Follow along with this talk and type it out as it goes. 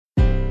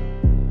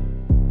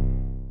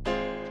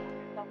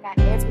Got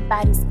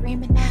everybody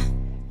screaming out.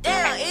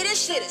 Damn,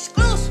 this shit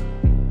exclusive.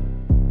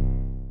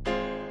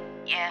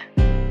 Yeah,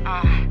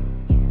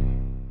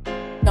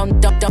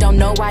 Don't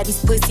know why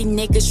these pussy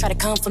niggas try to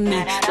come for me.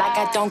 Like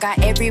I don't got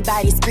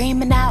everybody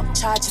screaming out,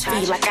 charge a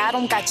fee. Like I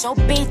don't got your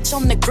bitch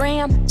on the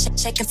gram,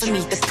 checking for me.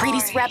 The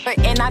prettiest rapper,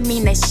 and I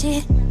mean that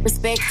shit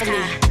respectfully.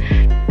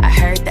 I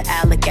heard the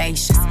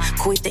allegations,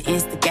 quit the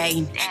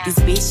instigating. These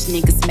bitch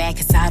niggas mad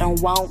cause I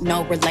don't want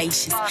no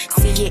relations.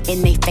 See it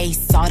in they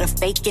face, all the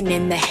faking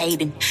and the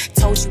hating.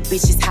 Told you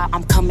bitches how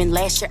I'm coming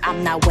last year,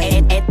 I'm not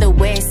waiting. At the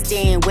West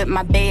End with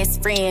my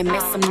best friend.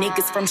 Met some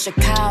niggas from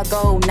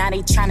Chicago, now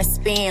they tryna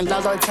spin.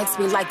 Lolo text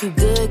me like, you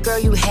good girl,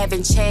 you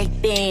haven't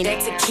checked in.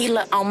 That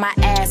tequila on my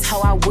ass, ho,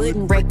 I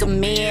wouldn't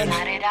recommend.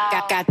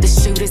 Got the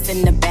shooters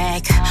in the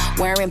back,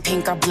 wearing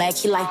pink or black.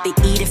 He like to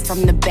eat it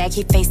from the back,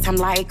 he FaceTime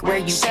like, where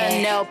you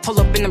at?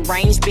 Pull up in the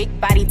range, big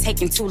body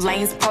taking 2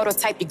 lanes.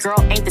 Prototype, your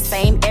girl ain't the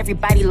same.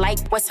 Everybody like,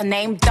 what's her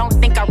name? Don't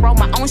think I roll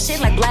my own shit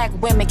like black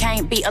women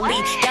can't be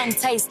elite. Young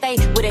Tayh, stay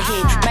with a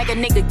hit. Make a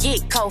nigga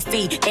get cold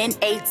feet. In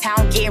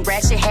A-Town, getting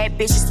ratchet. Had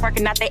bitches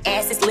twerking out their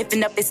asses,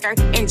 lifting up their skirt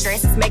in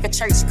dresses. Make a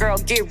church girl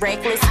get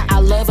reckless. I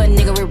love a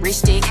nigga with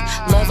rich dick.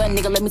 Love a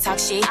nigga, let me talk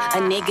shit.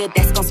 A nigga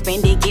that's gon'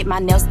 spend it. Get my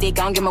nails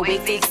stick on, get my wig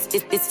fixed.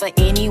 This for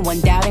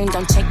anyone doubting.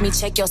 Don't check me,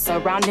 check your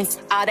surroundings.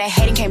 All that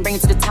hating can't bring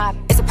you to the top.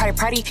 It's a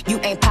party, you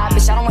ain't pop,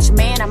 bitch. I don't want your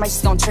man, I might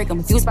just gon' trick him.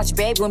 If you was about your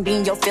bag, wouldn't be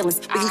in your feelings.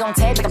 We can gon'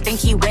 tag, but I think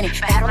he winning.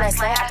 Battle last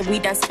slap after we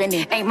done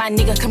spinning. Ain't my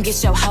nigga, come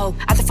get your hoe.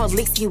 After 4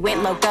 licks, he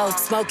went low-go.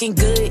 Smoking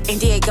good in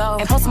Diego.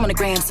 And post him on the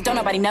gram, so don't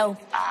nobody know.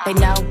 They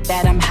know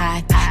that I'm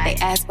hot. They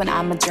ask when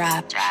I'ma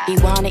drop. He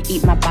wanna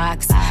eat my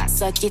box.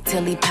 Suck it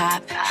till he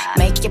pop.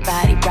 Make your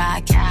body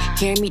rock.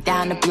 Hear me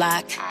down the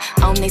block.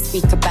 On they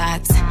speaker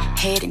box.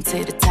 Heading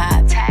to the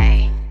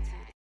top.